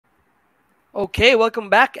Okay, welcome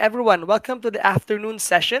back, everyone. Welcome to the afternoon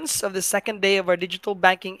sessions of the second day of our Digital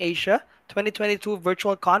Banking Asia 2022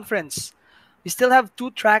 virtual conference. We still have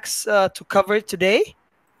two tracks to cover today.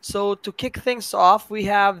 So, to kick things off, we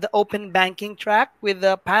have the open banking track with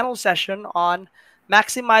a panel session on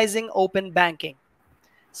maximizing open banking.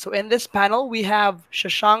 So, in this panel, we have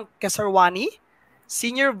Shashank Kesarwani,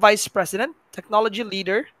 Senior Vice President, Technology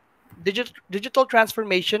Leader, Digital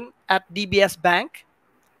Transformation at DBS Bank.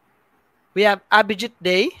 We have Abhijit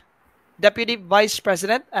Day, Deputy Vice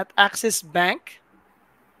President at Axis Bank.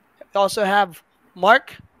 We also have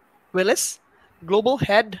Mark Willis, Global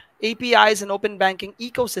Head, APIs and Open Banking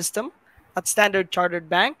Ecosystem at Standard Chartered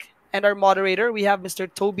Bank. And our moderator, we have Mr.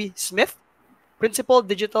 Toby Smith, Principal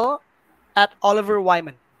Digital at Oliver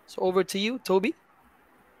Wyman. So over to you, Toby.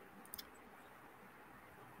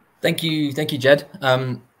 Thank you, Jed.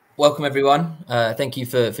 Welcome everyone. Thank you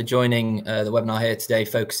for joining the webinar here today,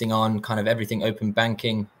 focusing on kind of everything open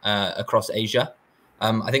banking across Asia.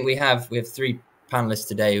 I think we have three panelists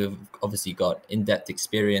today who've obviously got in-depth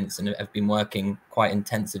experience and have been working quite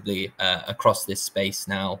intensively across this space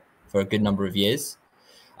now for a good number of years.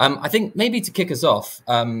 I think maybe to kick us off,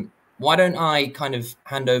 why don't I kind of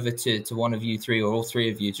hand over to one of you three or all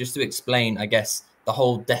three of you just to explain, I guess, the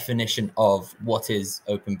whole definition of what is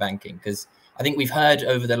open banking, because I think we've heard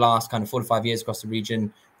over the last kind of 4 to 5 years across the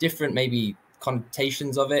region different maybe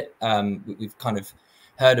connotations of it. We've kind of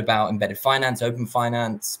heard about embedded finance, open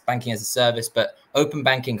finance, banking as a service, but open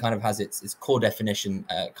banking kind of has its core definition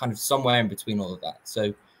kind of somewhere in between all of that.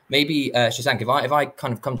 So maybe Shashank, if I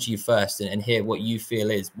kind of come to you first and hear what you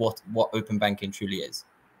feel is what open banking truly is.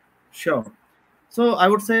 Sure. So I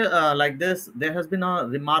would say like this, there has been a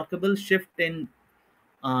remarkable shift in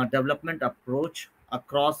development approach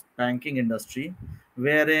across banking industry,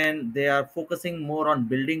 wherein they are focusing more on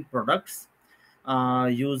building products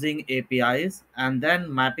using APIs and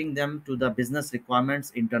then mapping them to the business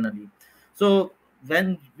requirements internally. So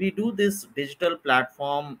when we do this digital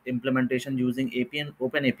platform implementation using API and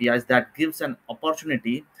open APIs, that gives an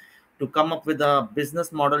opportunity to come up with a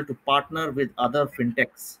business model to partner with other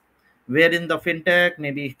fintechs, wherein the fintech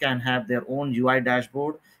maybe can have their own UI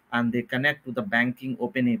dashboard and they connect to the banking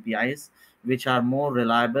open APIs, which are more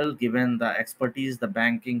reliable given the expertise the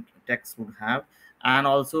banking techs would have, and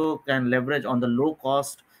also can leverage on the low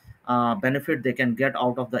cost benefit they can get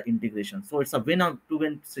out of the integration. So it's a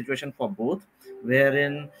win-to-win situation for both,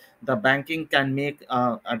 wherein the banking can make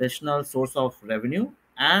additional source of revenue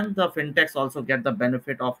and the fintechs also get the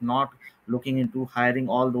benefit of not looking into hiring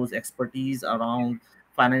all those expertise around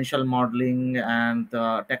financial modeling and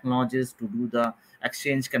technologies to do the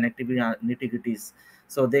exchange connectivity nitty-gritties.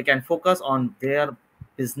 So they can focus on their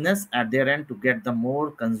business at their end to get the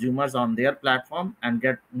more consumers on their platform and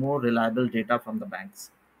get more reliable data from the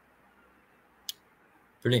banks.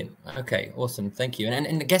 Brilliant. Okay, awesome. Thank you.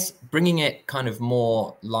 And I guess bringing it kind of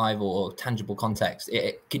more live or tangible context,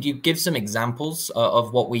 could you give some examples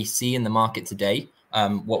of what we see in the market today?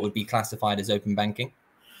 What would be classified as open banking?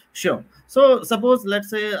 Sure. So suppose, let's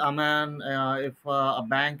say, if a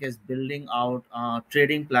bank is building out a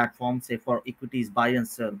trading platform, say for equities, buy and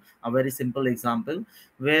sell, a very simple example,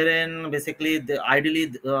 wherein basically ideally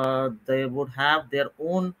they would have their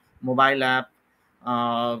own mobile app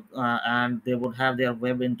and they would have their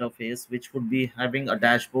web interface, which would be having a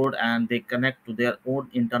dashboard and they connect to their own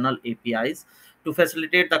internal APIs to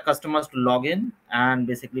facilitate the customers to log in and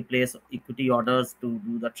basically place equity orders to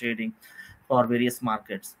do the trading for various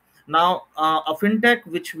markets. Now, a fintech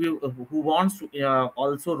who wants to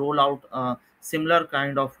also roll out a similar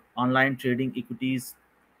kind of online trading equities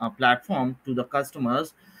platform to the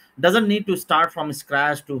customers doesn't need to start from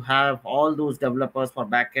scratch to have all those developers for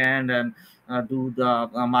backend and do the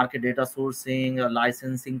market data sourcing,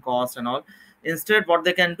 licensing costs, and all. Instead, what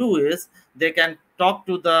they can do is they can talk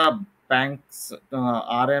to the banks,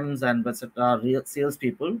 RMs, and real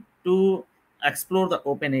salespeople to explore the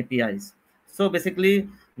open APIs. So basically,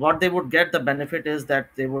 what they would get the benefit is that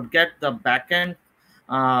they would get the backend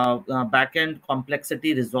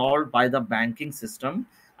complexity resolved by the banking system,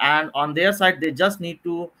 and on their side, they just need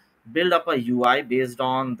to build up a UI based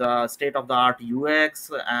on the state of the art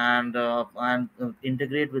UX and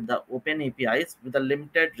integrate with the open APIs with the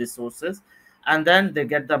limited resources, and then they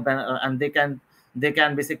get the and they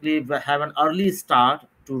can basically have an early start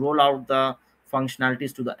to roll out the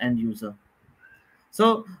functionalities to the end user.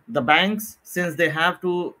 So the banks, since they have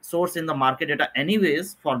to source in the market data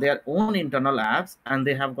anyways for their own internal apps, and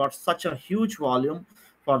they have got such a huge volume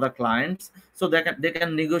for the clients, so they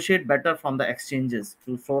can negotiate better from the exchanges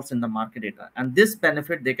to source in the market data, and this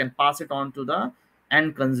benefit they can pass it on to the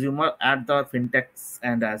end consumer at the fintech's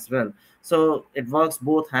end as well. So it works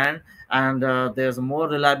both hand, and there's more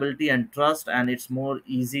reliability and trust, and it's more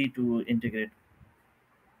easy to integrate.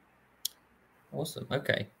 Awesome.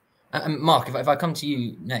 Okay. Mark, if I come to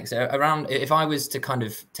you next, around if I was to kind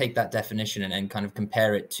of take that definition and kind of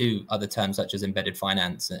compare it to other terms such as embedded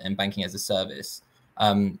finance and banking as a service,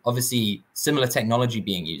 obviously similar technology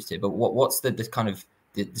being used here, but what's the kind of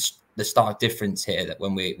the stark difference here that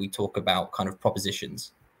when we talk about kind of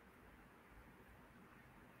propositions?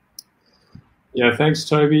 Yeah, thanks,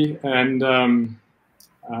 Toby, and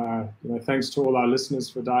thanks to all our listeners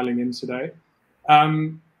for dialing in today.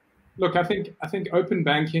 Look, I think open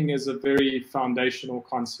banking is a very foundational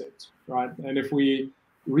concept, right? And if we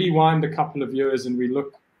rewind a couple of years and we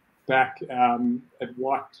look back at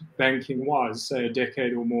what banking was, say, a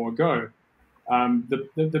decade or more ago,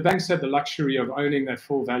 the banks had the luxury of owning that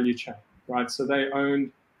full value chain, right? So they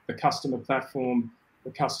owned the customer platform,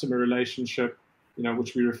 the customer relationship,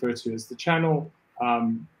 which we refer to as the channel,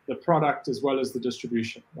 the product, as well as the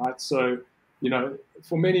distribution, right? So,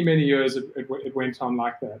 for many, many years, it went on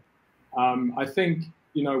like that. I think,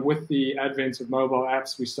 with the advent of mobile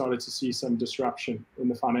apps, we started to see some disruption in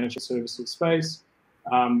the financial services space.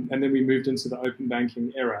 And then we moved into the open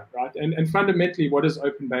banking era, right? And fundamentally, what does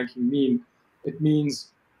open banking mean? It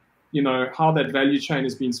means, how that value chain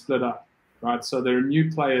has been split up, right? So there are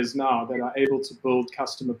new players now that are able to build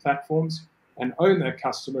customer platforms and own that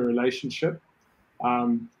customer relationship,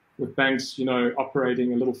 with banks,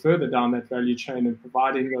 operating a little further down that value chain and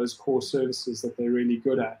providing those core services that they're really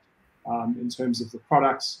good at, in terms of the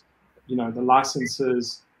products, the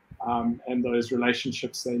licenses, and those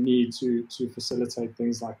relationships they need to facilitate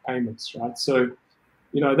things like payments, right? So,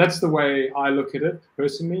 that's the way I look at it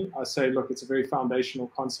personally. I say, look, it's a very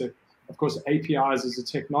foundational concept. Of course, APIs as a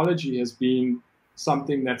technology has been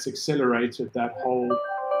something that's accelerated that whole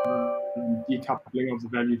decoupling of the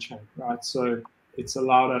value chain, right? So it's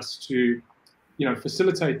allowed us to,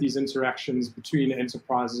 facilitate these interactions between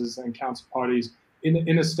enterprises and counterparties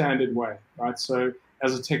in a standard way, right? So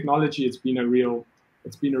as a technology, it's been a real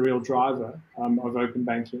driver of open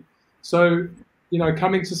banking. So,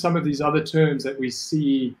 coming to some of these other terms that we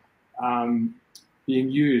see being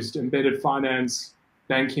used, embedded finance,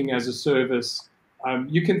 banking as a service,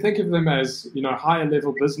 you can think of them as, higher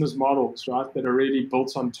level business models, right, that are really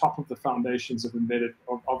built on top of the foundations of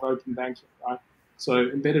open banking, right? So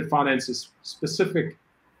embedded finance is specific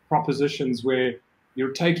propositions where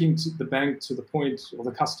you're taking the bank to the point or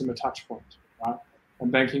the customer touch point, right?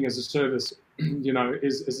 And banking as a service,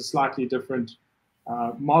 is a slightly different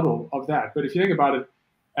model of that. But if you think about it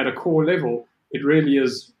at a core level, it really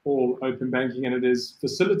is all open banking, and it is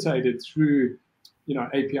facilitated through,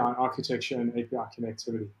 API architecture and API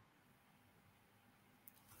connectivity.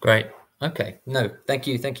 Great. Okay. No, thank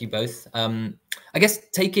you both. I guess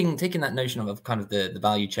taking that notion of kind of the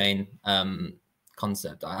value chain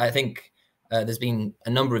concept, I think there's been a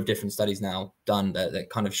number of different studies now done that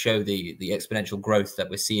kind of show the exponential growth that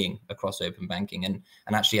we're seeing across open banking, and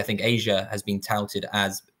actually I think Asia has been touted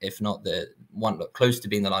as, if not the one close to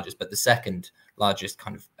being the largest, but the second largest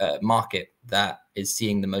kind of market that is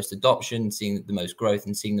seeing the most adoption, seeing the most growth,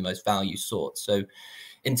 and seeing the most value sought. So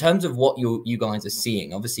in terms of what you guys are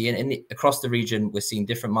seeing, obviously across the region, we're seeing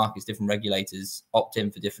different markets, different regulators opt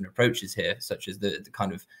in for different approaches here, such as the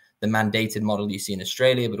kind of the mandated model you see in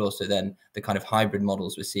Australia, but also then the kind of hybrid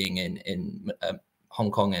models we're seeing in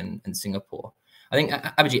Hong Kong and Singapore. I think,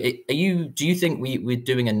 Abhijit, do you think we're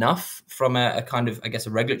doing enough from a kind of, I guess,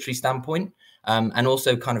 a regulatory standpoint, and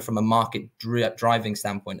also kind of from a market driving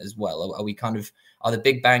standpoint as well? Are the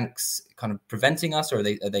big banks kind of preventing us, or are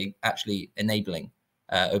they actually enabling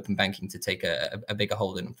open banking to take a bigger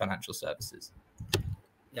hold in financial services?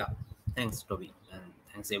 Yeah, thanks, Toby, and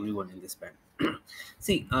thanks everyone in this panel.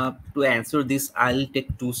 See, to answer this, I'll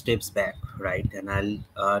take 2 steps back, right? And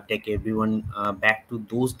I'll take everyone back to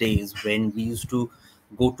those days when we used to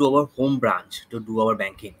go to our home branch to do our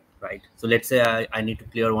banking, right? So let's say I need to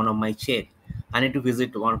clear one of my check. I need to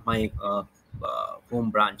visit one of my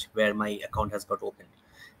home branch where my account has got opened.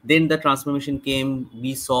 Then the transformation came.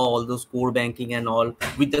 We saw all those core banking and all.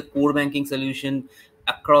 With the core banking solution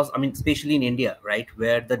across, especially in India, right,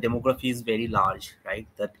 where the demography is very large, right?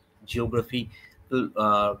 That geography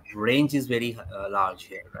range is very large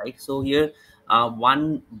here, right? So here,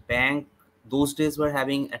 one bank those days were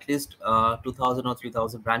having at least 2,000 or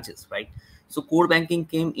 3,000 branches, right? So core banking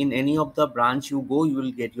came. In any of the branch you go, you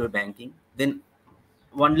will get your banking. Then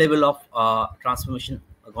one level of transformation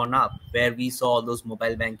gone up, where we saw those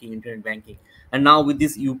mobile banking, internet banking, and now with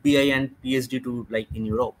this UPI and PSD2, like in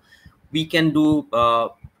Europe, we can do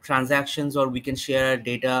transactions, or we can share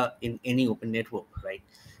data in any open network, right?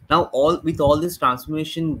 Now, with all this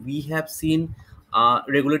transformation, we have seen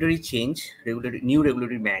regulatory change, new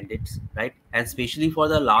regulatory mandates, right? And especially for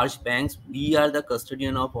the large banks, we are the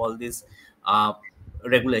custodian of all these uh,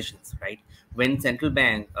 regulations, right? When central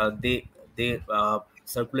bank they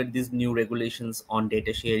circulate these new regulations on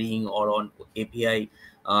data sharing or on API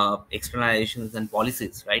externalizations and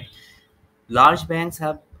policies, right? Large banks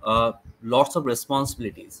have lots of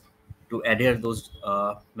responsibilities to adhere those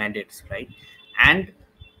mandates, right? And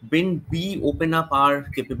when we open up our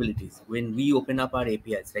capabilities, when we open up our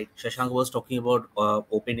APIs, right? Shashank was talking about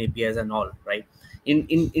open APIs and all, right?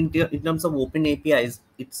 In terms of open APIs,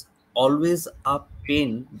 it's always a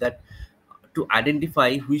pain that to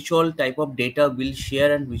identify which all type of data will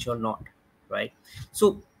share and which all not, right?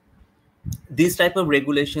 So these type of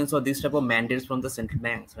regulations or these type of mandates from the central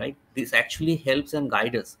banks, right, this actually helps and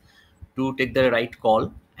guide us to take the right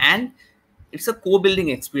call. And it's a co-building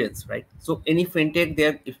experience, right? So any fintech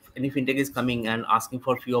there, if any fintech is coming and asking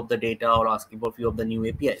for few of the data or asking for few of the new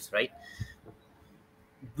APIs, right,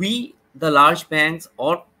 we, the large banks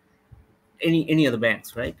or any other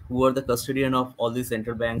banks, right, who are the custodian of all these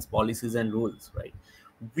central banks policies and rules, right,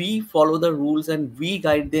 we follow the rules and we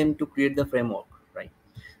guide them to create the framework, right?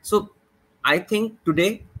 So I think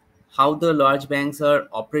today how the large banks are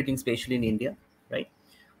operating, especially in India, right,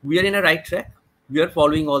 we are in a right track. We are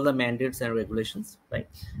following all the mandates and regulations, right?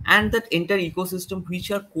 And that entire ecosystem which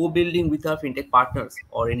are co-building with our fintech partners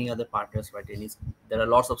or any other partners, right? There are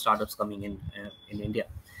lots of startups coming in India.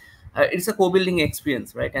 It's a co-building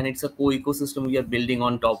experience, right? And it's a co-ecosystem we are building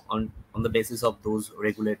on top on the basis of those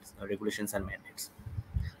regulations and mandates.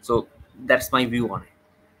 So that's my view on it.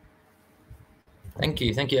 Thank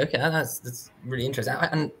you. Okay, that's really interesting.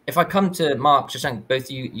 And if I come to Mark, Shashank, both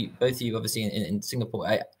of you obviously in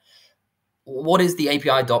Singapore, what is the API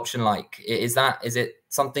adoption like? Is it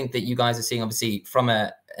something that you guys are seeing, obviously, from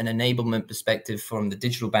an enablement perspective from the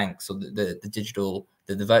digital banks or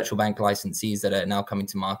the virtual bank licensees that are now coming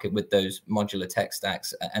to market with those modular tech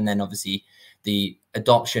stacks, and then obviously the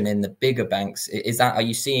adoption in the bigger banks? Are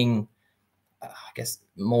you seeing, I guess,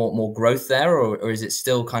 more growth there, or is it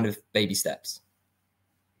still kind of baby steps?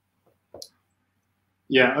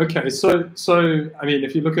 Yeah. Okay. So I mean,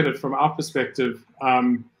 if you look at it from our perspective,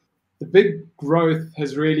 the big growth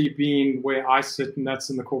has really been where I sit, and that's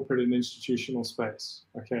in the corporate and institutional space.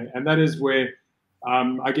 Okay, and that is where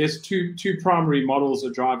I guess two primary models are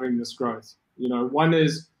driving this growth. You know, one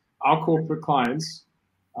is our corporate clients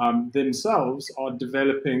themselves are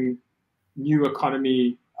developing new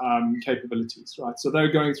economy capabilities, right? So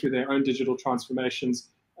they're going through their own digital transformations.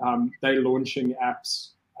 They're launching apps,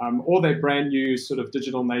 or they're brand new sort of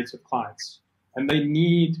digital native clients, and they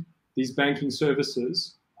need these banking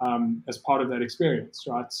services as part of that experience,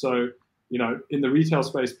 right? So, you know, in the retail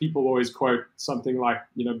space, people always quote something like,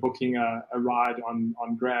 you know, booking a ride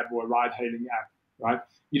on Grab or a ride-hailing app, right?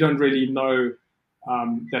 You don't really know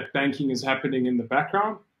that banking is happening in the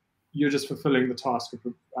background. You're just fulfilling the task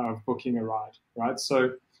of booking a ride, right? So,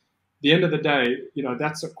 at the end of the day, you know,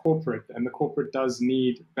 that's a corporate, and the corporate does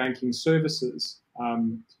need banking services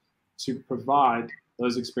to provide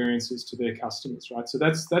those experiences to their customers, right? So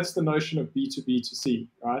that's the notion of B2B2C,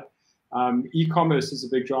 right? E-commerce is a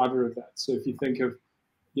big driver of that. So if you think of,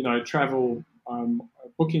 you know, travel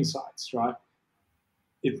booking sites, right?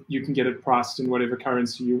 You can get it priced in whatever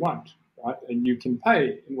currency you want, right? And you can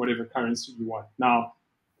pay in whatever currency you want. Now,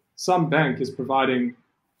 some bank is providing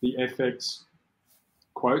the FX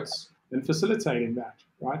quotes and facilitating that,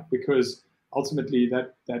 right? Because ultimately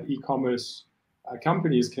that e-commerce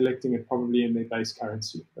company is collecting it probably in their base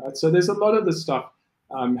currency, right? So there's a lot of this stuff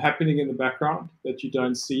happening in the background that you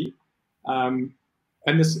don't see. And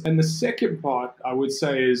the second part, I would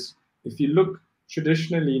say, is if you look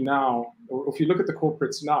traditionally now, or if you look at the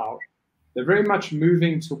corporates now, they're very much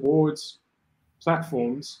moving towards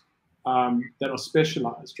platforms that are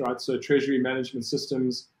specialized, right? So treasury management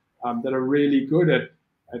systems that are really good at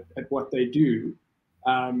what they do.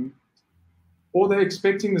 Or they're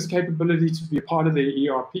expecting this capability to be a part of their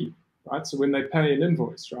ERP, right? So when they pay an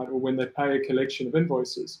invoice, right, or when they pay a collection of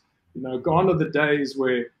invoices, you know, gone are the days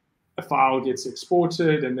where a file gets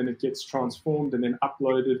exported and then it gets transformed and then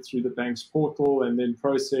uploaded through the bank's portal and then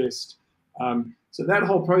processed. So that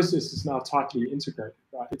whole process is now tightly integrated,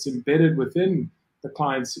 right? It's embedded within the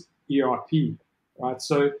client's ERP, right?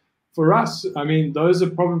 So for us, I mean, those are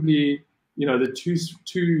probably, you know, the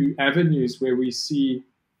two avenues where we see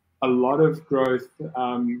a lot of growth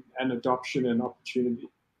and adoption and opportunity.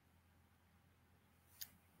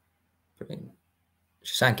 Brilliant.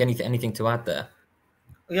 Shashank, anything to add there?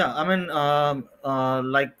 Yeah, I mean,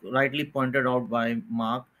 like rightly pointed out by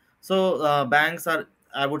Mark. So banks are,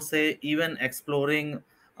 I would say, even exploring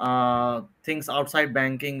things outside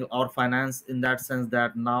banking or finance, in that sense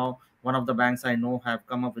that now one of the banks I know have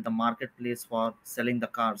come up with a marketplace for selling the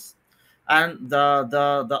cars, and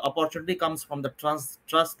the opportunity comes from the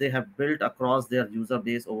trust they have built across their user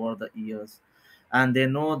base over the years, and they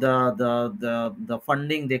know the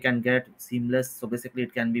funding they can get seamless. So basically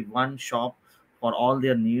it can be one shop for all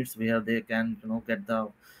their needs, where they can, get the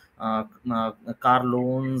car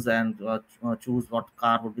loans, and choose what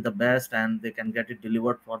car would be the best, and they can get it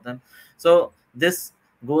delivered for them. So this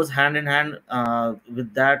goes hand in hand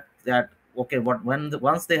with that okay,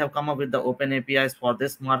 once they have come up with the open APIs for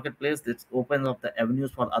this marketplace, this opens up the avenues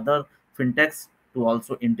for other fintechs to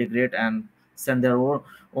also integrate and send their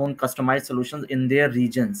own customized solutions in their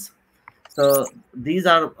regions. So these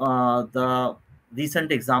are the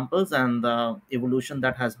recent examples and the evolution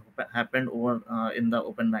that has happened over in the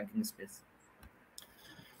open banking space.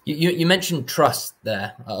 You mentioned trust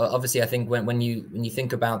there. Obviously, I think when you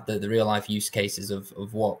think about the real life use cases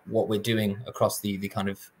of what we're doing across the kind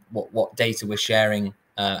of what data we're sharing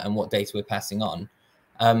and what data we're passing on,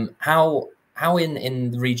 how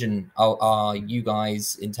in the region are you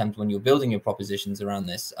guys, in terms of when you're building your propositions around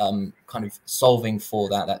this, kind of solving for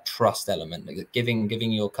that trust element, like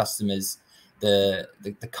giving your customers the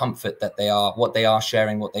comfort that what they are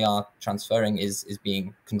sharing, what they are transferring is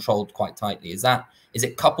being controlled quite tightly. Is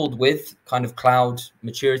it coupled with kind of cloud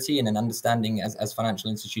maturity and an understanding as financial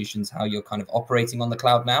institutions how you're kind of operating on the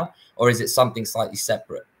cloud now, or is it something slightly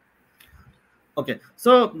separate? Okay,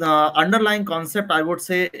 so the underlying concept I would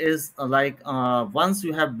say is once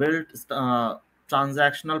you have built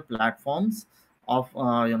transactional platforms of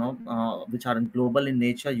which are global in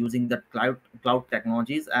nature, using the cloud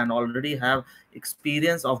technologies, and already have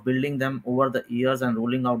experience of building them over the years and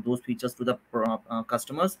rolling out those features to the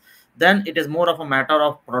customers, then it is more of a matter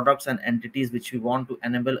of products and entities which we want to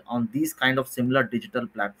enable on these kind of similar digital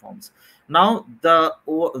platforms. Now the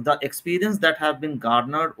experience that have been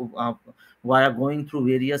garnered via going through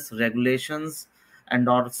various regulations,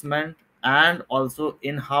 endorsement, and also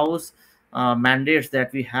in-house mandates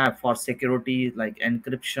that we have for security, like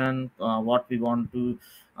encryption, what we want to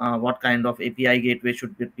what kind of API gateway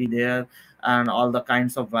should be there, and all the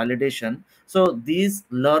kinds of validation. So these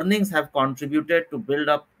learnings have contributed to build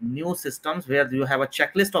up new systems where you have a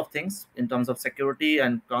checklist of things in terms of security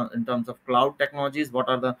and in terms of cloud technologies. What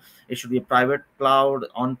are the It should be a private cloud,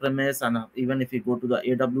 on premise, and even if you go to the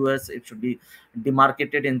AWS, it should be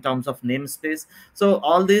demarcated in terms of namespace. So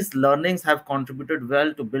all these learnings have contributed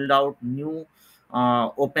well to build out new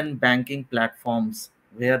open banking platforms,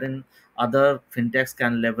 wherein other fintechs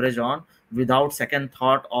can leverage on without second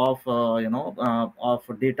thought of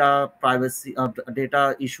of data privacy,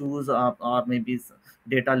 data issues, or maybe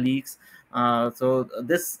data leaks. So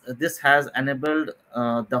this has enabled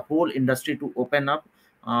the whole industry to open up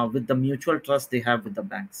with the mutual trust they have with the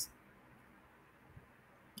banks.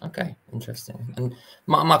 Okay, interesting. And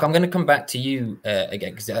Mark, I'm going to come back to you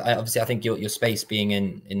again, because obviously I think your space being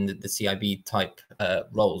in the CIB type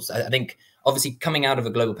roles, I think obviously coming out of a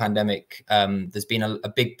global pandemic, there's been a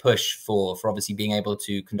big push for obviously being able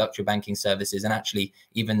to conduct your banking services, and actually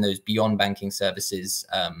even those beyond banking services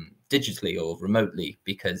digitally or remotely,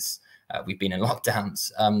 because we've been in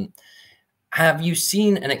lockdowns. Have you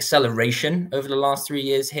seen an acceleration over the last 3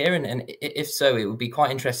 years here? And if so, it would be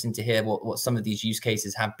quite interesting to hear what some of these use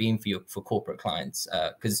cases have been for corporate clients.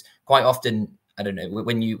 Because quite often, I don't know,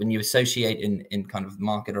 when you associate in kind of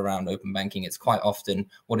market around open banking, it's quite often,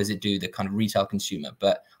 what does it do, the kind of retail consumer?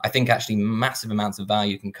 But I think actually massive amounts of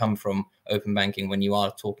value can come from open banking when you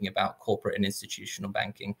are talking about corporate and institutional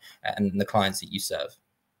banking and the clients that you serve.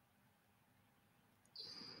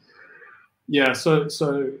 Yeah, so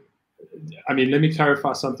I mean, let me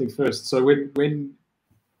clarify something first. So when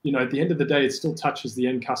at the end of the day, it still touches the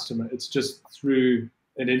end customer. It's just through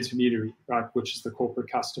an intermediary, right, which is the corporate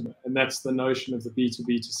customer, and that's the notion of the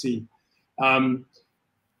B2B2C.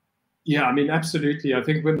 Yeah, I mean, absolutely. I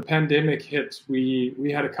think when the pandemic hit,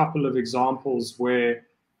 we had a couple of examples where,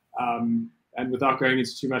 and without going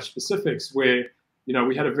into too much specifics, where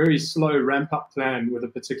we had a very slow ramp up plan with a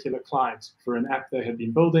particular client for an app they had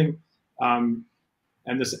been building.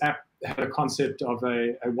 And this app had a concept of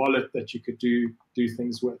a wallet that you could do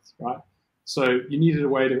things with, right? So you needed a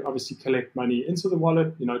way to obviously collect money into the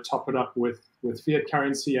wallet, top it up with fiat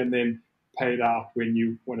currency, and then pay it out when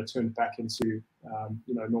you want to turn it back into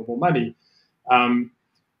normal money.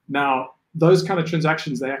 Now those kind of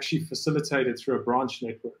transactions, they actually facilitated through a branch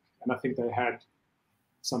network, and I think they had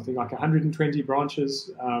something like 120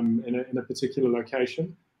 branches in a particular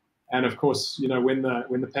location. And of course, when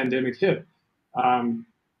the pandemic hit,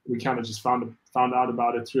 we kind of just found out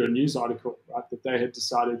about it through a news article, right? That they had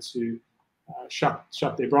decided to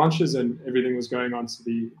shut their branches and everything was going onto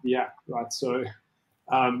the app, right? So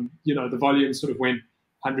the volume sort of went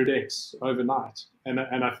 100x overnight, and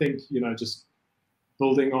I think just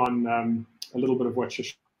building on a little bit of what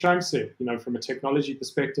Shashank said, from a technology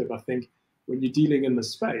perspective, I think when you're dealing in the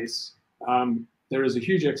space, there is a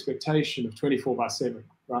huge expectation of 24/7,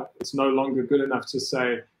 right? It's no longer good enough to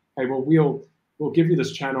say, hey, well, we'll give you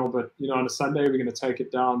this channel, but on a Sunday we're going to take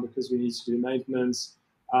it down because we need to do maintenance.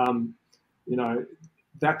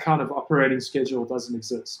 That kind of operating schedule doesn't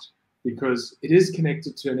exist because it is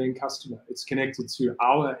connected to an end customer. It's connected to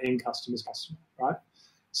our end customer's customer, right?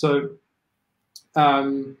 So,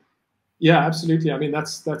 yeah, absolutely. I mean,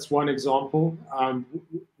 that's one example.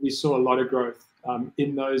 We saw a lot of growth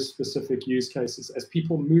in those specific use cases as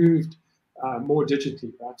people moved more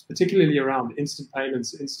digitally, right? Particularly around instant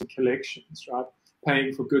payments, instant collections, right?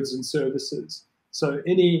 Paying for goods and services. So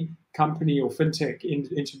any company or fintech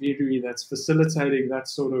intermediary that's facilitating that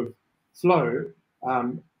sort of flow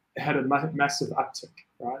had a massive uptick,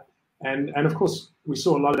 right? And of course, we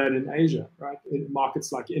saw a lot of that in Asia, right? In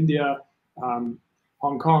markets like India,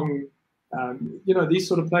 Hong Kong, these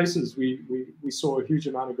sort of places, we saw a huge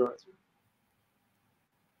amount of growth.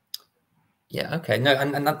 Yeah. Okay. No,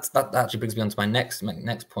 and that actually brings me on to my next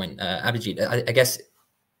point, Abhijit. I guess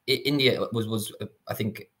India was I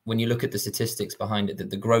think when you look at the statistics behind it, that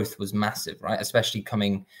the growth was massive, right? Especially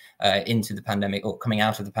coming into the pandemic or coming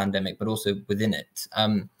out of the pandemic, but also within it.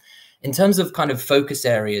 In terms of kind of focus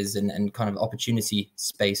areas and kind of opportunity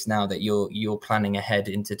space now that you're planning ahead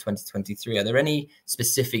into 2023, are there any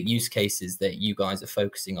specific use cases that you guys are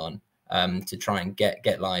focusing on to try and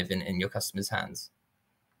get live in your customers' hands?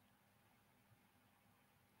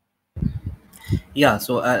 Yeah,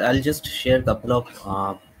 so I'll just share a couple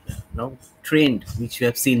of trend which we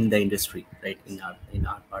have seen in the industry, right, in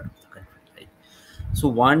our part of the country, right. So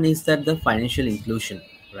one is that the financial inclusion,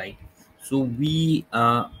 right. So we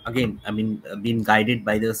again, I mean, being guided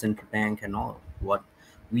by the central bank and all, what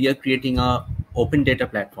we are creating a open data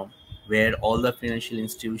platform where all the financial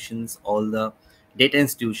institutions, all the data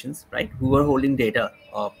institutions, right, who are holding data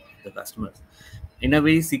of the customers, in a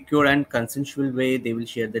very secure and consensual way, they will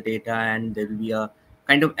share the data, and there will be a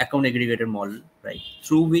kind of account aggregator model, right,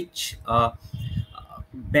 through which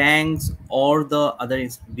banks or the other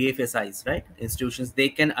BFSIs, right, institutions, they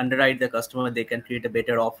can underwrite the customer, they can create a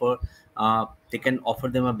better offer, they can offer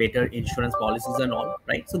them a better insurance policies and all,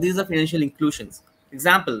 right. So these are financial inclusions.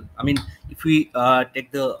 Example, I mean, if we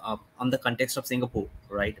take the on the context of Singapore,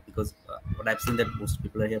 right, because what I've seen that most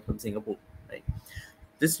people are here from Singapore, right.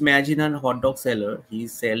 Just imagine a hot dog seller.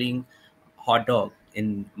 He's selling hot dog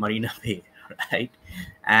in Marina Bay, right?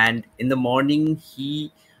 And in the morning,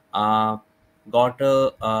 he got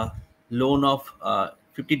a loan of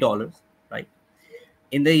 $50, right?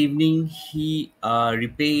 In the evening, he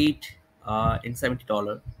repaid in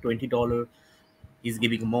 $70, $20. He's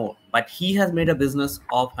giving more, but he has made a business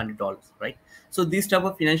of $100, right? So these type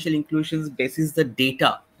of financial inclusions basis the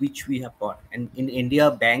data which we have got, and in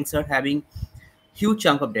India, banks are having huge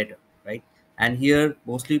chunk of data, right. And here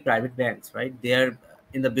mostly private banks, right, they are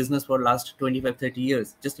in the business for last 25-30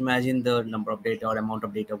 years. Just imagine the number of data or amount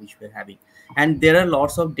of data which we're having, and there are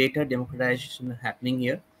lots of data democratization happening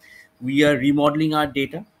here. We are remodeling our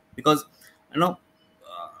data because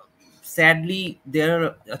sadly there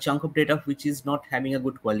are a chunk of data which is not having a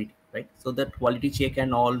good quality, right. So that quality check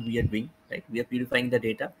and all we are doing, right, we are purifying the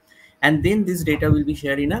data, and then this data will be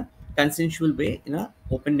shared in a consensual way in a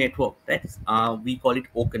open network, right. We call it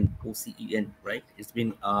OCEN, right. It's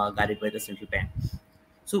been guided by the central bank.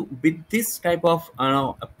 So with this type of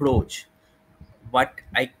approach, what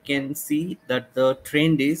I can see that the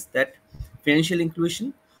trend is that financial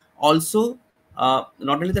inclusion also not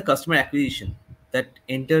only the customer acquisition, that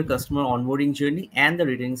enter customer onboarding journey and the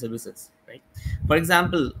retaining services, right. For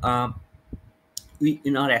example, we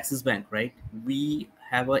in our Axis Bank, right, we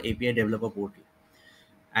have a API developer portal,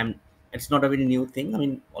 and it's not a very new thing. I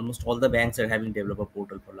mean, almost all the banks are having developer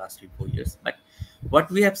portal for last 3-4 years. But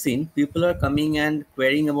what we have seen, people are coming and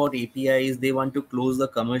querying about APIs. They want to close the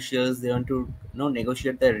commercials. They want to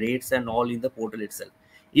negotiate the rates and all in the portal itself.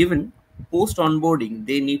 Even post onboarding,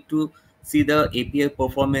 they need to see the API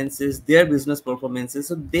performances, their business performances.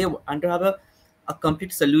 So they want to have a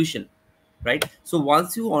complete solution, right. So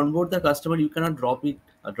once you onboard the customer, you cannot drop him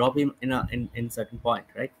in certain point,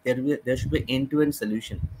 right. There should be end-to-end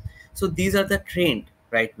solution. So these are the trend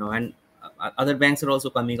right now, and other banks are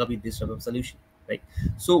also coming up with this type of solution. right?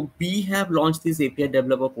 So we have launched this API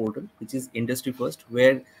developer portal, which is industry first,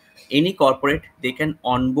 where any corporate, they can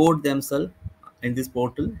onboard themselves in this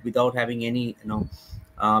portal without having any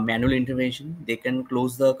manual intervention. They can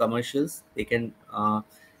close the commercials, they can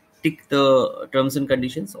tick the terms and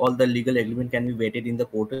conditions, all the legal agreement can be vetted in the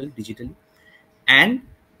portal digitally, and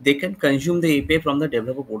they can consume the API from the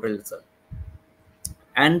developer portal itself,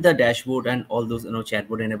 and the dashboard and all those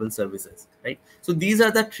chatbot enabled services, right? So these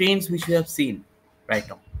are the trends which we have seen right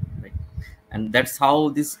now, right? And that's how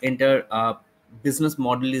this entire business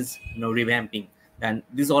model is revamping, and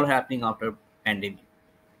this is all happening after pandemic.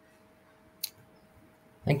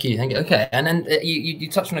 Thank you. Thank you. Okay. And then you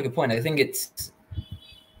touched on a good point. I think it's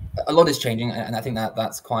a lot is changing, and I think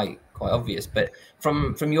that's quite obvious. But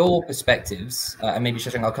from your perspectives, and maybe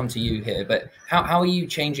Shashank, I'll come to you here. But how are you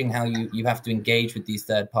changing how you have to engage with these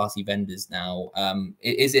third party vendors now?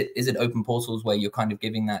 Is it open portals where you're kind of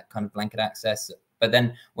giving that kind of blanket access? But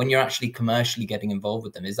then when you're actually commercially getting involved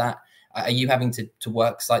with them, are you having to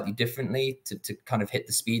work slightly differently to kind of hit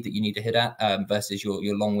the speed that you need to hit at versus your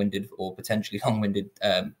long-winded or potentially long-winded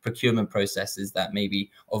procurement processes that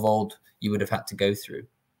maybe of old you would have had to go through?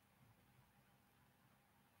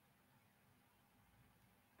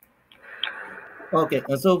 Okay,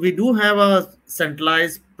 so we do have a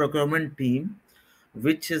centralized procurement team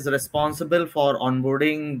which is responsible for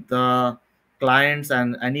onboarding the clients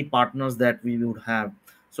and any partners that we would have.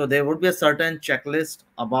 So there would be a certain checklist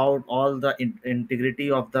about all the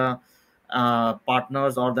integrity of the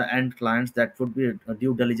partners or the end clients, that would be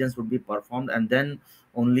due diligence would be performed, and then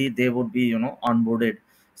only they would be onboarded.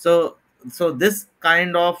 So this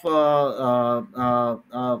kind of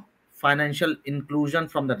financial inclusion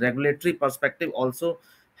from the regulatory perspective also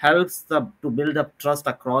helps to build up trust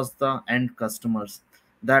across the end customers,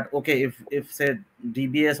 that okay, if say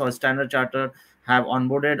DBS or Standard Chartered have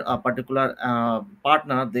onboarded a particular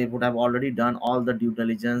partner, they would have already done all the due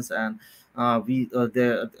diligence, and we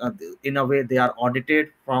they in a way they are audited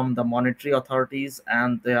from the monetary authorities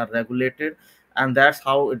and they are regulated, and that's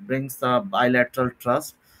how it brings the bilateral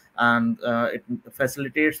trust, and it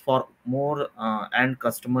facilitates for more end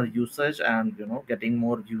customer usage, and getting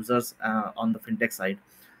more users on the fintech side.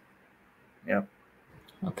 Yeah.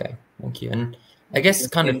 Okay, thank you. And I guess The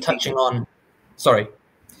kind of same thing. touching on, sorry.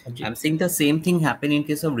 I'm saying the same thing happen in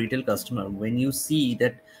case of retail customer. When you see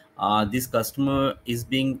that this customer is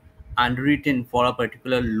being underwritten for a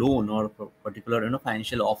particular loan or a particular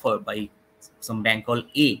financial offer by some bank called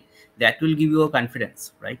A, that will give you a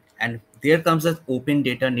confidence, right? And there comes an open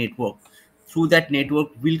data network. Through that network,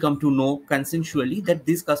 we'll come to know consensually that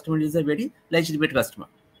this customer is a very legitimate customer,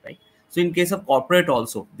 right? So in case of corporate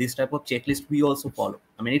also, this type of checklist we also follow.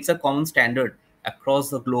 I mean, it's a common standard across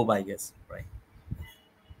the globe, I guess, right?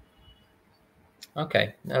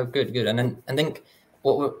 Okay. No, good. And then I think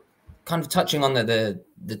what we're kind of touching on the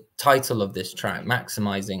title of this track,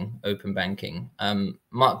 maximizing open banking.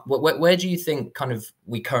 Mark, where do you think kind of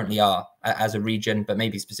we currently are as a region, but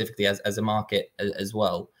maybe specifically as a market as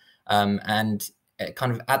well? And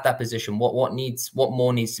kind of at that position, what more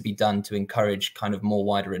needs to be done to encourage kind of more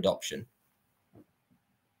wider adoption?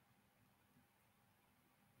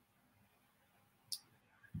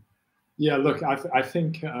 Yeah, look, I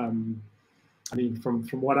think, I mean, from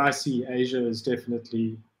what I see, Asia is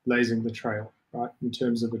definitely blazing the trail, right, in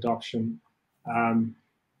terms of adoption.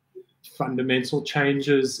 Fundamental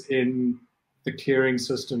changes in the clearing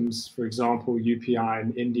systems, for example, UPI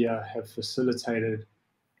in India, have facilitated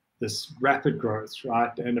this rapid growth,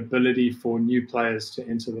 right, and ability for new players to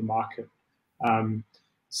enter the market.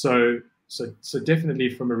 So definitely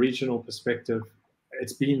from a regional perspective,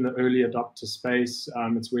 it's been the early adopter space.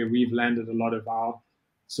 It's where we've landed a lot of our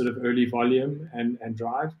sort of early volume and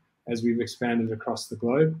drive as we've expanded across the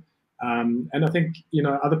globe. And I think,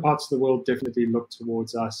 other parts of the world definitely look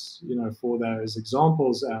towards us, for those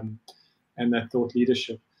examples and that thought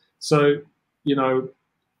leadership. So,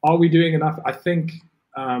 are we doing enough? I think,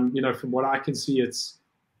 from what I can see, it's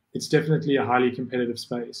definitely a highly competitive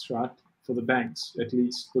space, right, for the banks at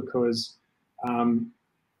least, because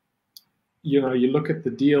you look at the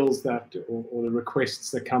deals or the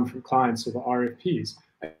requests that come from clients or the RFPs.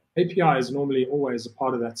 API is normally always a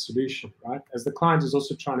part of that solution, right? As the client is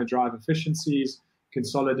also trying to drive efficiencies,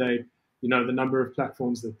 consolidate, the number of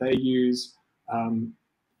platforms that they use.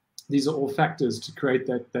 These are all factors to create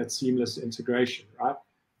that seamless integration, right?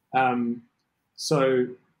 So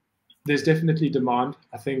there's definitely demand.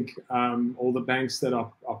 I think all the banks that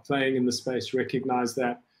are playing in the space recognize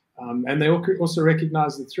that. And they also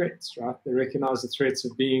recognize the threats, right? They recognize the threats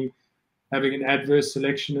of having an adverse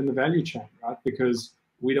selection in the value chain, right? Because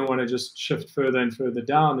we don't want to just shift further and further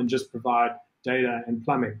down and just provide data, and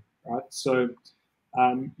plumbing, right? So,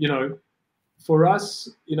 for us,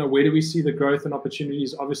 where do we see the growth and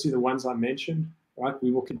opportunities? Obviously, the ones I mentioned, right?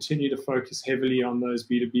 We will continue to focus heavily on those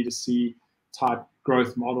B2B2C type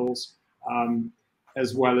growth models,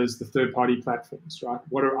 as well as the third-party platforms, right?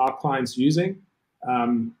 What are our clients using?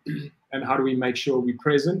 And how do we make sure we're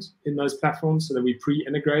present in those platforms so that we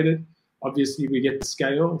pre-integrated? Obviously, we get the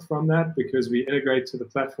scale from that because we integrate to the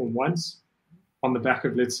platform once on the back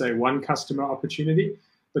of, let's say, one customer opportunity,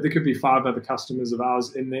 but there could be 5 other customers of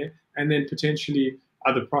ours in there, and then potentially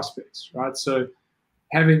other prospects, right? So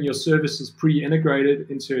having your services pre-integrated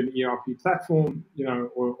into an ERP platform,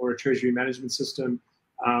 or a treasury management system,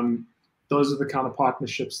 those are the kind of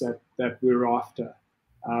partnerships that we're after,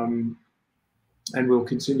 and we'll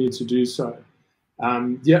continue to do so.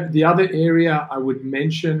 The other area I would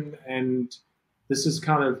mention, and this is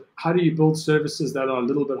kind of how do you build services that are a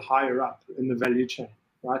little bit higher up in the value chain,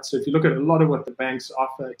 right? So if you look at a lot of what the banks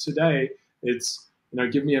offer today, it's,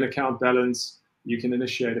 give me an account balance, you can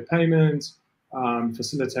initiate a payment,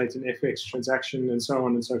 facilitate an FX transaction, and so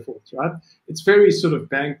on and so forth, right? It's very sort of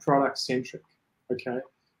bank product centric, okay?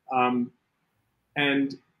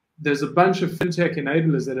 And there's a bunch of fintech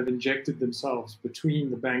enablers that have injected themselves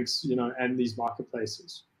between the banks, and these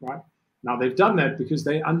marketplaces, right? Now, they've done that because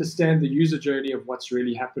they understand the user journey of what's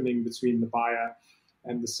really happening between the buyer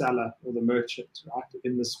and the seller or the merchant, right,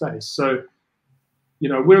 in the space. So,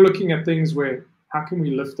 we're looking at things where how can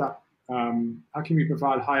we lift up, how can we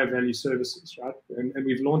provide higher value services, right? And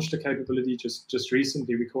we've launched a capability just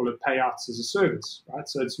recently. We call it payouts as a service, right?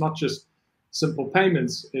 So it's not just simple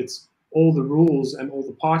payments, it's all the rules and all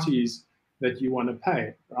the parties that you want to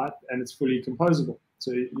pay, right? And it's fully composable.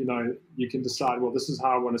 So, you can decide, well, this is how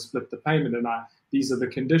I want to split the payment, and these are the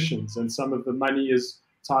conditions, and some of the money is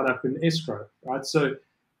tied up in escrow, right? So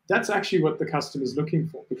that's actually what the customer is looking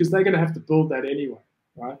for, because they're going to have to build that anyway,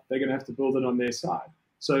 right? They're going to have to build it on their side.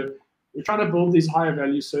 So we're trying to build these higher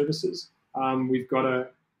value services. We've got a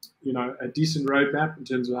decent roadmap in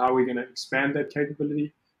terms of how we're going to expand that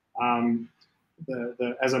capability.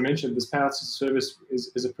 As I mentioned, this payouts as a service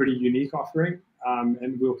is a pretty unique offering,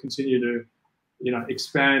 and we'll continue to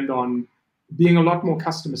expand on being a lot more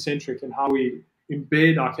customer centric and how we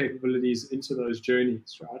embed our capabilities into those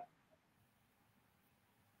journeys, right?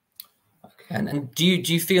 Okay. And do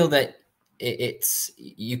you feel that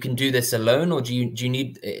you can do this alone, or do you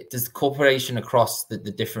need, does the cooperation across the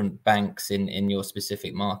different banks in your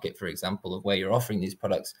specific market, for example, of where you're offering these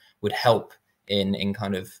products, would help in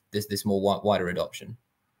kind of this more wider adoption?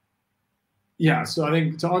 Yeah, so I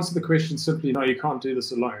think to answer the question simply, no, you can't do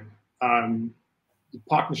this alone. The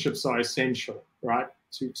partnerships are essential, right?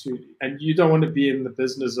 And you don't want to be in the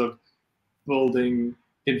business of building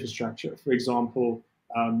infrastructure. For example,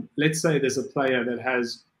 let's say there's a player that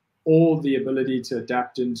has all the ability to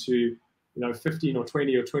adapt into 15 or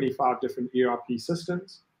 20 or 25 different ERP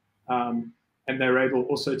systems, and they're able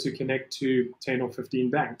also to connect to 10 or 15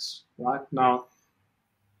 banks, right? Now,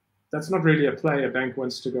 that's not really a play a bank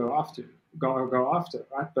wants to go after,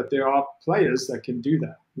 right? But there are players that can do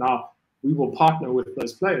that. Now, we will partner with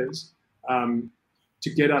those players to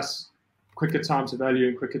get us quicker time to value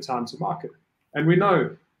and quicker time to market. And we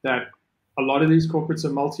know that a lot of these corporates are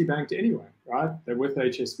multi-banked anyway, right? They're with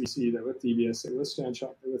HSBC, they're with DBS, they're with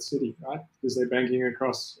Stanchart, they're with Citi, right? Because they're banking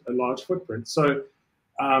across a large footprint. So,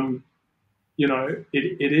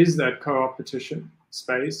 it is that co-opetition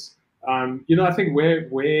space. I think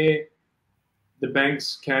where the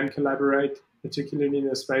banks can collaborate, particularly in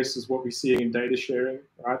this space, is what we're seeing in data sharing,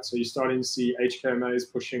 right? So you're starting to see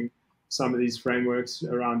HKMAs pushing some of these frameworks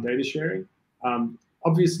around data sharing.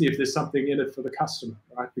 Obviously, if there's something in it for the customer,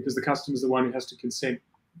 right? Because the customer is the one who has to consent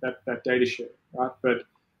that data share, right? But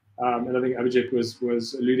and I think Abhijit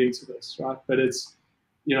was alluding to this, right? But it's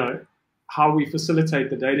how we facilitate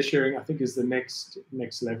the data sharing, I think, is the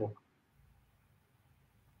next level.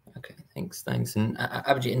 Okay, thanks. And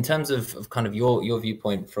Abhijit, in terms of kind of your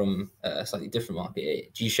viewpoint from a slightly different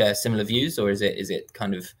market, do you share similar views, or is it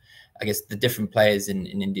kind of, I guess, the different players in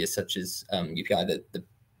India, such as UPI, that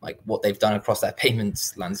like what they've done across that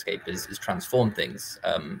payments landscape has transformed things?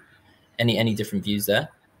 Any different views there?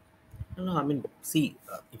 No, I mean, see,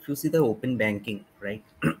 if you see the open banking, right?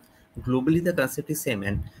 Globally, the concept is same,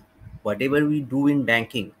 and whatever we do in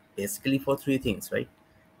banking, basically for 3 things, right?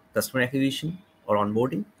 Customer acquisition or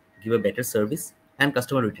onboarding, give a better service, and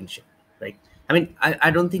customer retention, right? I mean,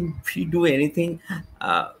 I don't think we do anything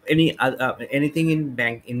anything in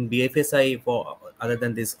BFSI for other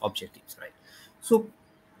than these objectives, right? So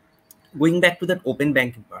going back to that open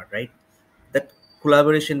banking part, right? That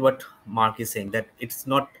collaboration, what Mark is saying, that it's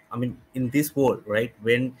not, I mean, in this world, right,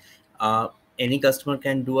 when any customer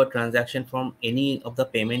can do a transaction from any of the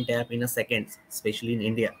payment app in a second, especially in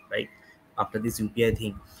India, right? After this UPI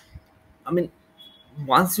thing, I mean,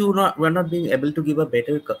 once we're not being able to give a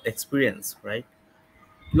better experience, right?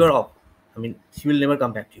 You are off. I mean, he will never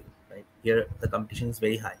come back to you, right? Here the competition is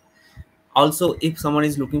very high. Also, if someone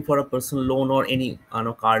is looking for a personal loan or any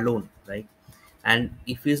car loan, right, and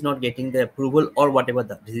if he's not getting the approval or whatever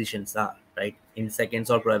the decisions are, right, in seconds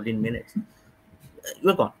or probably in minutes,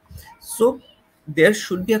 you're gone. So there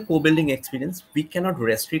should be a co-building experience. We cannot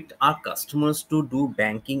restrict our customers to do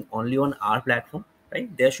banking only on our platform,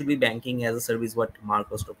 right? There should be banking as a service, what Mark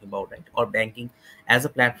was talking about, right? Or banking as a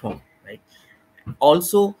platform, right?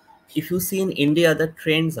 Also, if you see in India, the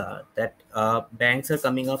trends are that banks are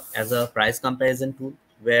coming up as a price comparison tool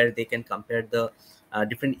where they can compare the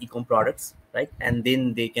different e-com products, right? And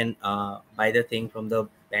then they can buy the thing from the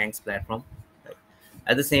bank's platform, right?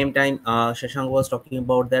 At the same time, Shashank was talking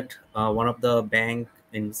about that one of the bank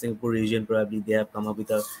in Singapore region, probably they have come up with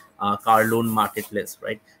a car loan marketplace,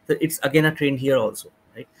 right? So it's again a trend here also,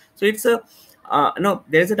 right? So it's a no,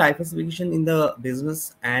 there's a diversification in the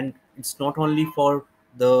business, and it's not only for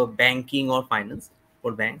the banking or finance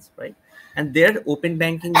for banks, right? And their open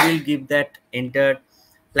banking will give that entire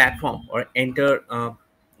platform or enter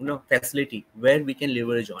facility where we can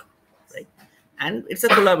leverage on, right? And it's a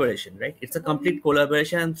collaboration, right? It's a complete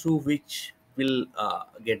collaboration through which we'll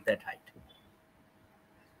get that height.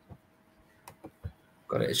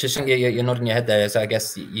 Got it. It's just you're nodding your head there, so I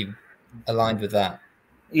guess you aligned with that.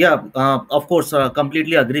 Yeah, of course,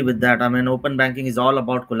 completely agree with that. I mean, open banking is all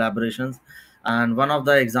about collaborations, and one of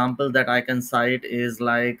the example that I can cite is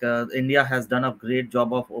like India has done a great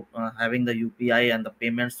job of having the UPI and the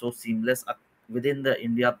payments so seamless within the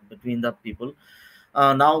India between the people.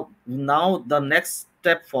 Now the next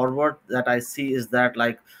step forward that I see is that,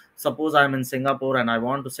 like, suppose I'm in Singapore and I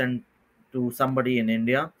want to send to somebody in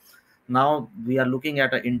India. Now we are looking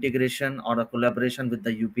at an integration or a collaboration with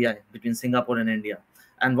the UPI between Singapore and India.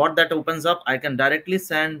 And what that opens up, I can directly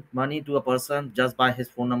send money to a person just by his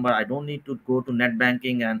phone number. I don't need to go to net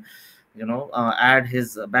banking and add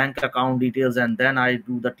his bank account details, and then I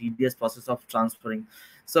do the tedious process of transferring.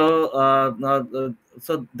 So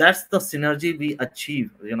so that's the synergy we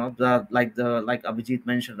achieve, like Abhijit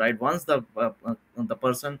mentioned, right? Once the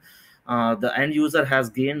person, the end user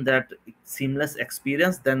has gained that seamless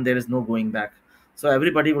experience, then there is no going back. So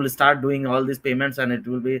everybody will start doing all these payments, and it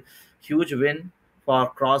will be huge win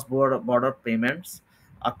for border payments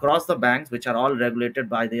across the banks, which are all regulated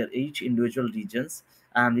by their each individual regions.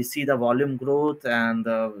 And we see the volume growth and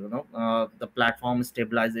the platform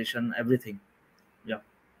stabilization, everything. Yeah.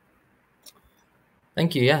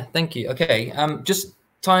 Thank you. Yeah, thank you. Okay. Just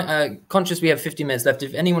time conscious we have 50 minutes left.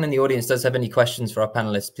 If anyone in the audience does have any questions for our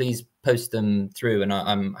panelists, please post them through, and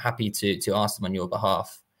I'm happy to ask them on your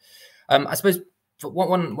behalf. I suppose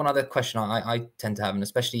one other question I tend to have, and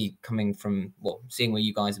especially coming from seeing where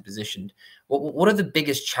you guys are positioned, what are the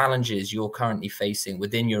biggest challenges you're currently facing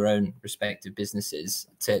within your own respective businesses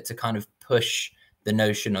to kind of push the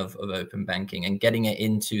notion of open banking and getting it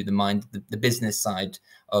into the mind, the business side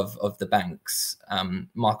of the banks?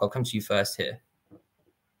 Mark, I'll come to you first here.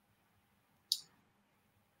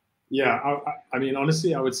 Yeah, I mean,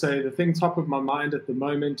 honestly, I would say the thing top of my mind at the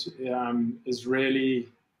moment is really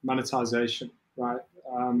monetization, right?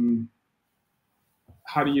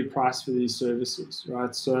 How do you price for these services,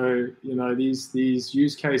 right? So, these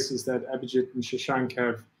use cases that Abhijit and Shashank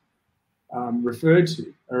have referred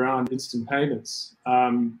to around instant payments,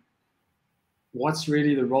 what's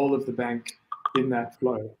really the role of the bank in that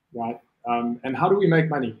flow, right? And how do we make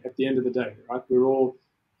money at the end of the day, right? We're all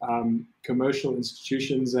commercial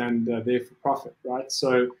institutions and they're for profit, right?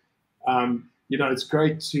 So, it's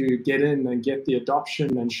great to get in and get the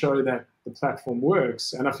adoption and show that the platform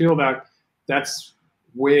works. And I feel that that's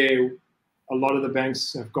where a lot of the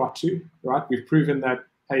banks have got to, right? We've proven that,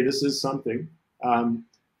 hey, this is something.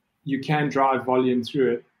 You can drive volume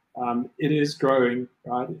through it. It is growing,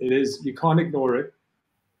 right? It is, you can't ignore it.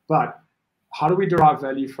 But how do we derive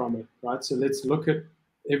value from it, right? So let's look at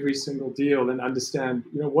every single deal and understand,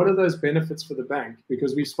 what are those benefits for the bank?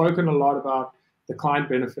 Because we've spoken a lot about the client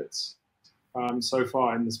benefits so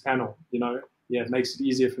far in this panel. It makes it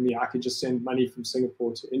easier for me. I can just send money from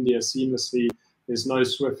Singapore to India seamlessly. There's no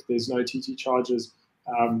SWIFT, there's no TT charges,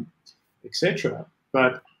 etc.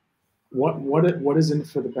 But what is in it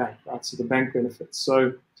for the bank, right? So the bank benefits.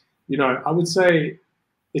 So, I would say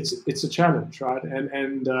it's a challenge, right?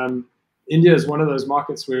 And India is one of those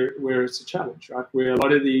markets where it's a challenge, right? Where a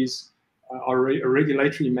lot of these are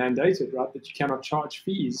regulatory mandated, right? That you cannot charge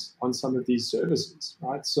fees on some of these services,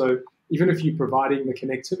 right? So even if you're providing the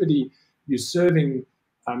connectivity, you're serving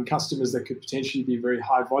customers that could potentially be very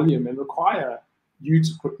high volume and require you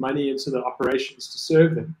to put money into the operations to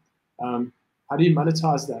serve them. How do you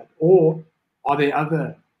monetize that? Or are there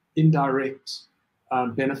other indirect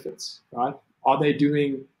benefits, right? Are they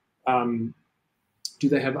doing, do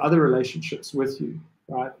they have other relationships with you,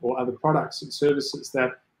 right? Or other products and services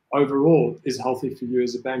that overall is healthy for you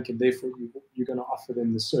as a bank, and therefore you're going to offer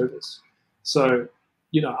them the service. So,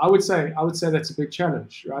 I would say that's a big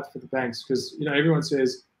challenge, right, for the banks, because everyone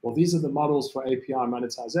says, well, these are the models for API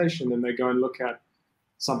monetization, and they go and look at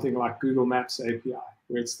something like Google Maps API,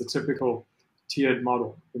 where it's the typical tiered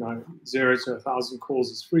model. 0 to 1,000 calls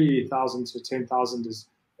is free, 1,000 to 10,000 is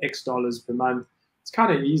X dollars per month. It's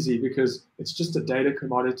kind of easy because it's just a data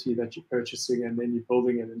commodity that you're purchasing and then you're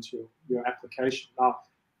building it into your application. Now,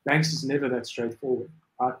 banks is never that straightforward,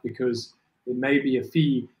 right? Because there may be a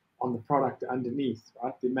fee on the product underneath,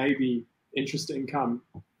 right? There may be interest income,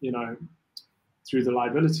 through the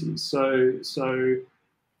liabilities. So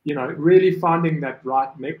really finding that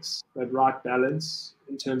right mix, that right balance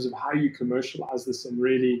in terms of how you commercialize this and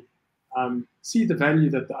really see the value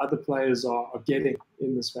that the other players are getting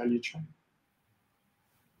in this value chain.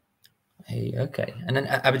 Hey, okay. And then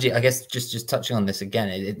Abhijit, I guess just touching on this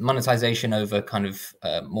again, monetization over kind of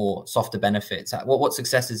more softer benefits. What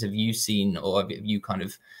successes have you seen, or have you kind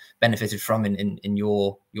of benefited from in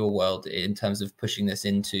your world in terms of pushing this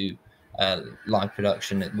into live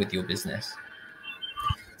production with your business?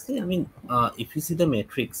 See, if you see the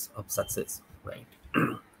metrics of success, right?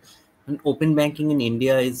 And open banking in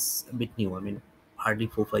India is a bit new. Hardly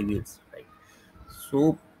 4-5 years, right?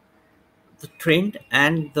 So the trend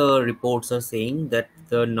and the reports are saying that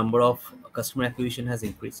the number of customer acquisition has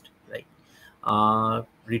increased, right?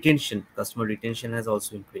 Customer retention has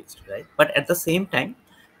also increased, right? But at the same time,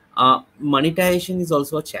 monetization is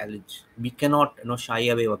also a challenge. We cannot shy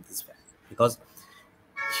away of this fact, because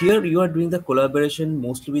here you are doing the collaboration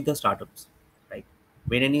mostly with the startups, right?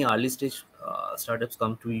 When any early stage startups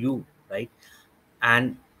come to you, right,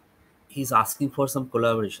 and he's asking for some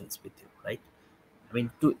collaborations with you, right?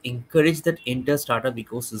 To encourage that entire startup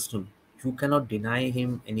ecosystem, you cannot deny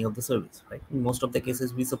him any of the service, right? In most of the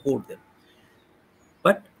cases, we support them.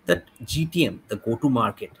 But that GTM, the go-to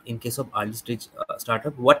market, in case of early stage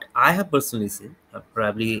startup, what I have personally seen,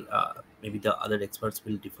 probably maybe the other experts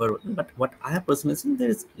will differ, but what I have personally seen, there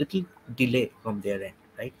is little delay from their end,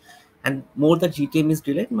 right? And more the GTM is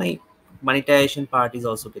delayed, my monetization part is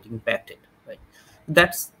also getting impacted, right?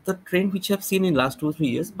 That's the trend which I've seen in last 2 or 3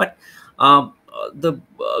 years. But the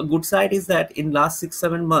good side is that in last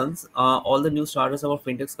 6-7 months, all the new startups about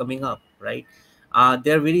fintechs coming up, right?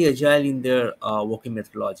 They're very agile in their working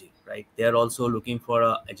methodology, right? They're also looking for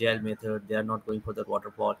a agile method. They are not going for the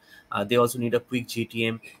waterfall. They also need a quick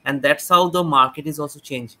GTM, and that's how the market is also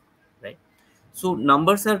changing, right? So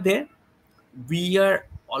numbers are there. We are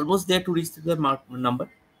almost there to reach the number,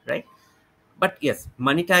 right? But yes,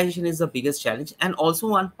 monetization is the biggest challenge. And also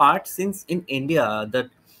one part, since in India that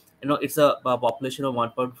it's a population of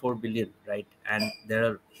 1.4 billion, right? And there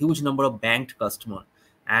are huge number of banked customer,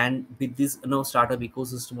 and with this startup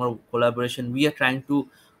ecosystem or collaboration, we are trying to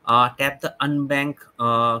tap the unbanked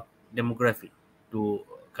demography to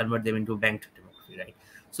convert them into banked demography, right?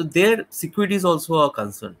 So their security is also a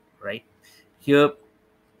concern, right? Here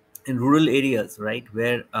in rural areas, right,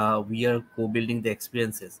 where we are co-building the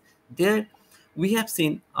experiences, there we have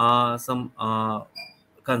seen some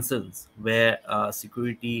concerns where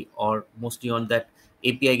security, or mostly on that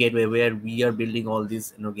API gateway, where we are building all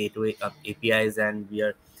these gateway APIs, and we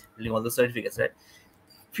are building all the certificates, right?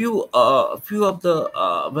 Few of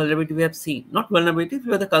the vulnerability we have seen, not vulnerability,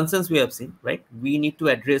 few of the concerns we have seen, right? We need to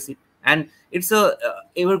address it, and it's a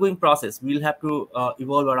ever-going process. We'll have to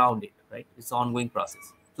evolve around it, right? It's an ongoing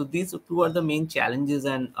process. So these two are the main challenges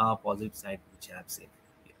and positive side which I have seen.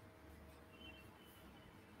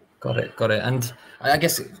 Got it. And I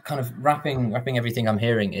guess kind of wrapping everything I'm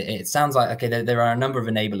hearing, it sounds like, okay, there are a number of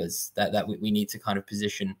enablers that we need to kind of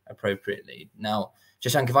position appropriately. Now,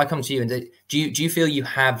 Shashank, if I come to you, and do you feel you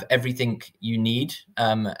have everything you need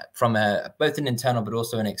from both an internal but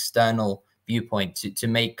also an external viewpoint to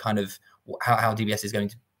make kind of how DBS is going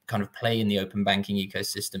to kind of play in the open banking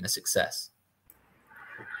ecosystem a success?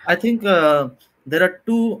 I think there are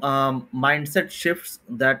two mindset shifts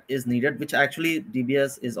that is needed, which actually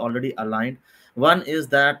DBS is already aligned. One is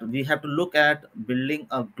that we have to look at building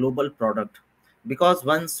a global product, because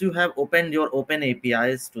once you have opened your open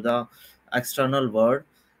APIs to the external world,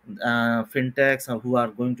 fintechs who are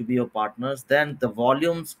going to be your partners, then the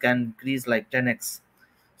volumes can increase like 10x.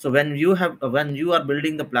 So when you are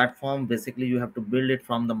building the platform, basically you have to build it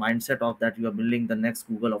from the mindset of that you are building the next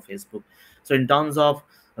Google or Facebook. So in terms of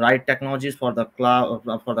right technologies for the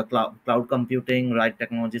cloud computing, right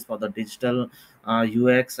technologies for the digital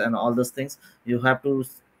UX and all those things, you have to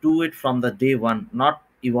do it from the day one, not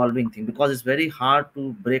evolving thing, because it's very hard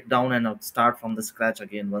to break down and start from the scratch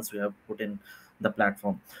again once we have put in the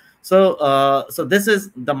platform. So this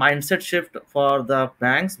is the mindset shift for the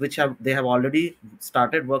banks, which have already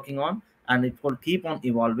started working on, and it will keep on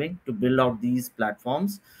evolving to build out these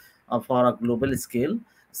platforms for a global scale.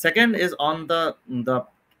 Second is on the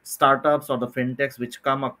startups or the fintechs which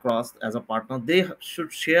come across as a partner. They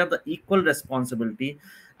should share the equal responsibility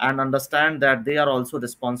and understand that they are also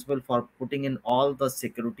responsible for putting in all the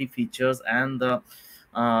security features and the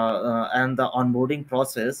onboarding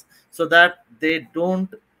process, so that they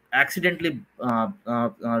don't accidentally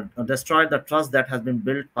destroy the trust that has been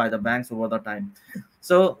built by the banks over the time.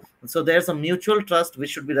 So there's a mutual trust which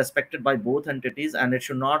should be respected by both entities, and it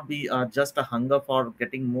should not be just a hunger for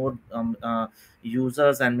getting more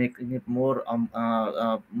users and making more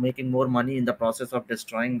money in the process of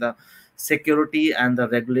destroying the security and the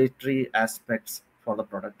regulatory aspects for the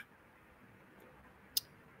product.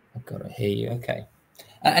 I've got to hear you. Okay.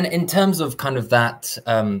 And in terms of kind of that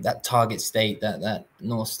that target state, that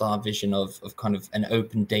North Star vision of kind of an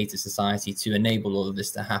open data society to enable all of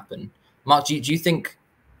this to happen, Mark, do you think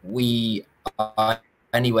we are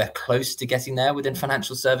anywhere close to getting there within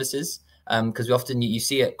financial services? Because we often you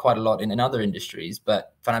see it quite a lot in other industries,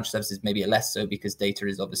 but financial services maybe less so, because data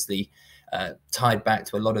is obviously tied back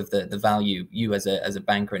to a lot of the value you as a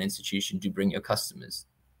banker and institution do bring your customers.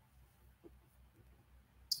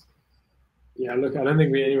 Yeah, look, I don't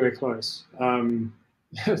think we're anywhere close. To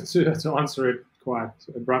answer it quite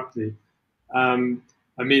abruptly, I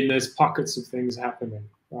mean, there's pockets of things happening,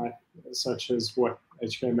 right? Such as what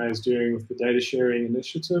HKMA is doing with the data sharing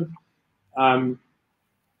initiative.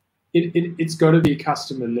 It's got to be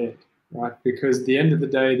customer led, right? Because at the end of the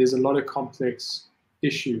day, there's a lot of complex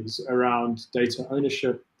issues around data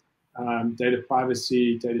ownership, data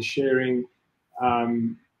privacy, data sharing.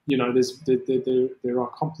 There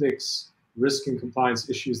are complex risk and compliance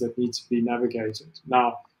issues that need to be navigated.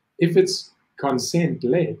 Now, if it's consent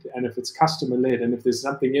led and if it's customer led, and if there's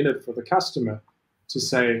something in it for the customer to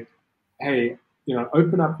say, hey,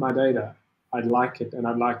 open up my data, I'd like it and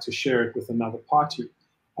I'd like to share it with another party,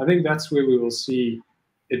 I think that's where we will see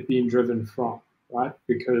it being driven from, right?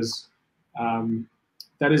 Because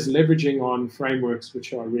that is leveraging on frameworks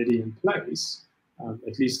which are already in place,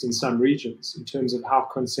 at least in some regions, in terms of how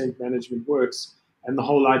consent management works, and the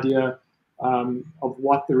whole idea of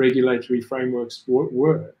what the regulatory frameworks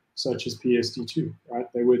were, such as PSD2, right?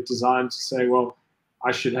 They were designed to say, well,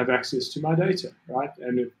 I should have access to my data, right?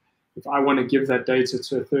 And if I want to give that data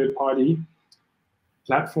to a third-party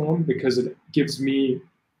platform because it gives me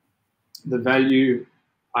the value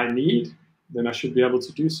I need, then I should be able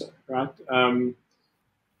to do so, right?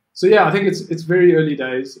 So yeah, I think it's very early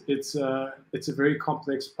days. It's a very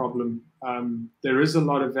complex problem. There is a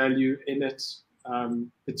lot of value in it,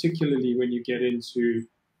 particularly when you get into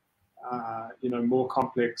more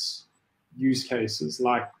complex use cases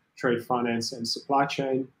like trade finance and supply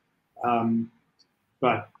chain.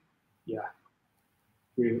 But yeah,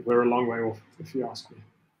 we're a long way off, if you ask me.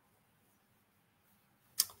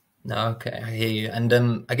 No, okay, I hear you.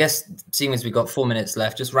 And I guess, seeing as we've got 4 minutes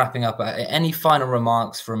left, just wrapping up, any final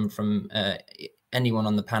remarks from anyone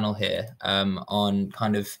on the panel here on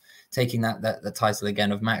kind of taking the title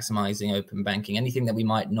again of maximizing open banking? Anything that we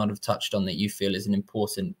might not have touched on that you feel is an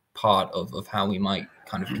important part of how we might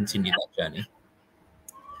kind of continue that journey?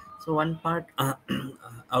 So one part I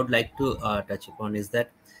would like to touch upon is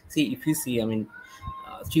that, see, if you see, I mean,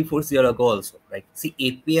 3-4 years ago also, right? See,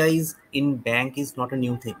 APIs in bank is not a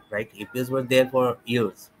new thing, right? APIs were there for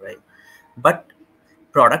years, right? But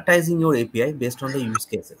productizing your API based on the use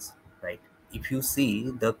cases, right? If you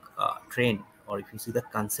see the trend, or if you see the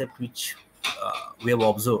concept which we have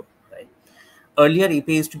observed, right? Earlier,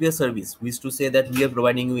 API used to be a service. We used to say that we are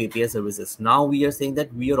providing you API services. Now we are saying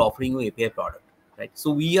that we are offering you API product, right?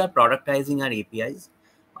 So we are productizing our APIs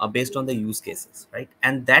based on the use cases, right?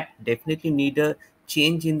 And that definitely need a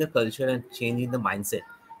change in the culture and change in the mindset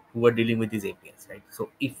who are dealing with these APIs, right? So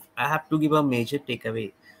if I have to give a major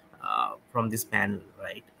takeaway from this panel,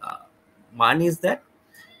 right? One is that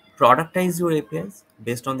productize your APIs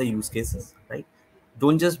based on the use cases, right?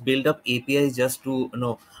 Don't just build up APIs just to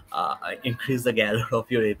increase the gallery of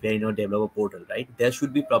your API in your developer portal, right? There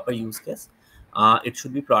should be proper use case. It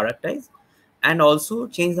should be productized, and also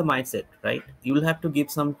change the mindset, right? You will have to give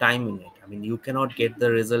some time in it. I mean, you cannot get the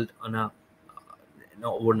result on a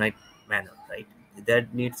overnight manner, right?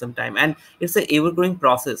 That needs some time, and it's a ever growing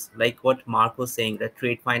process. Like what Mark was saying, that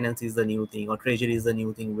trade finance is the new thing, or treasury is the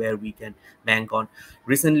new thing where we can bank on.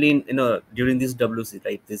 Recently, during this WC,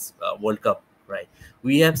 right, this World Cup, right,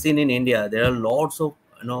 we have seen in India there are lots of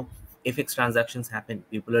FX transactions happen.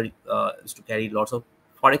 People are used to carry lots of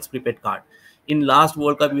forex prepaid card. In last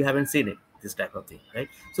World Cup, you haven't seen it, this type of thing, right?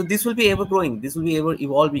 So this will be ever growing, this will be ever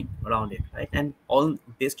evolving around it, right? And all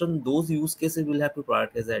based on those use cases, we'll have to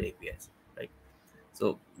prioritize our APIs, right?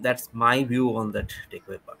 So that's my view on that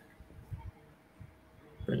takeaway part.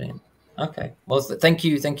 Brilliant. Okay. Well, thank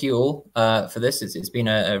you all for this. It's been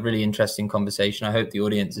a really interesting conversation. I hope the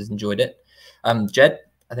audience has enjoyed it. Jed,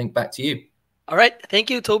 I think back to you. All right. Thank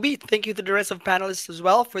you, Toby. Thank you to the rest of panelists as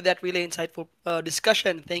well for that really insightful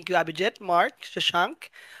discussion. Thank you, Abhijit, Mark, Shashank.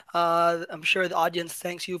 I'm sure the audience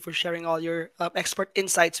thanks you for sharing all your expert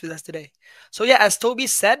insights with us today. So yeah, as Toby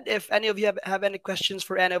said, if any of you have any questions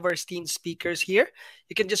for any of our esteemed speakers here,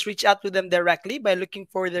 you can just reach out to them directly by looking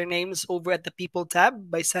for their names over at the People tab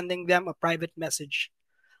by sending them a private message.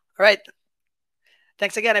 All right.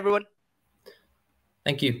 Thanks again, everyone.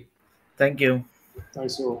 Thank you. Thank you.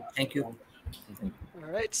 Thanks all. Thank you. All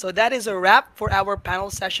right, so that is a wrap for our panel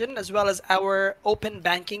session as well as our open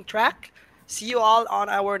banking track. See you all on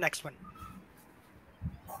our next one.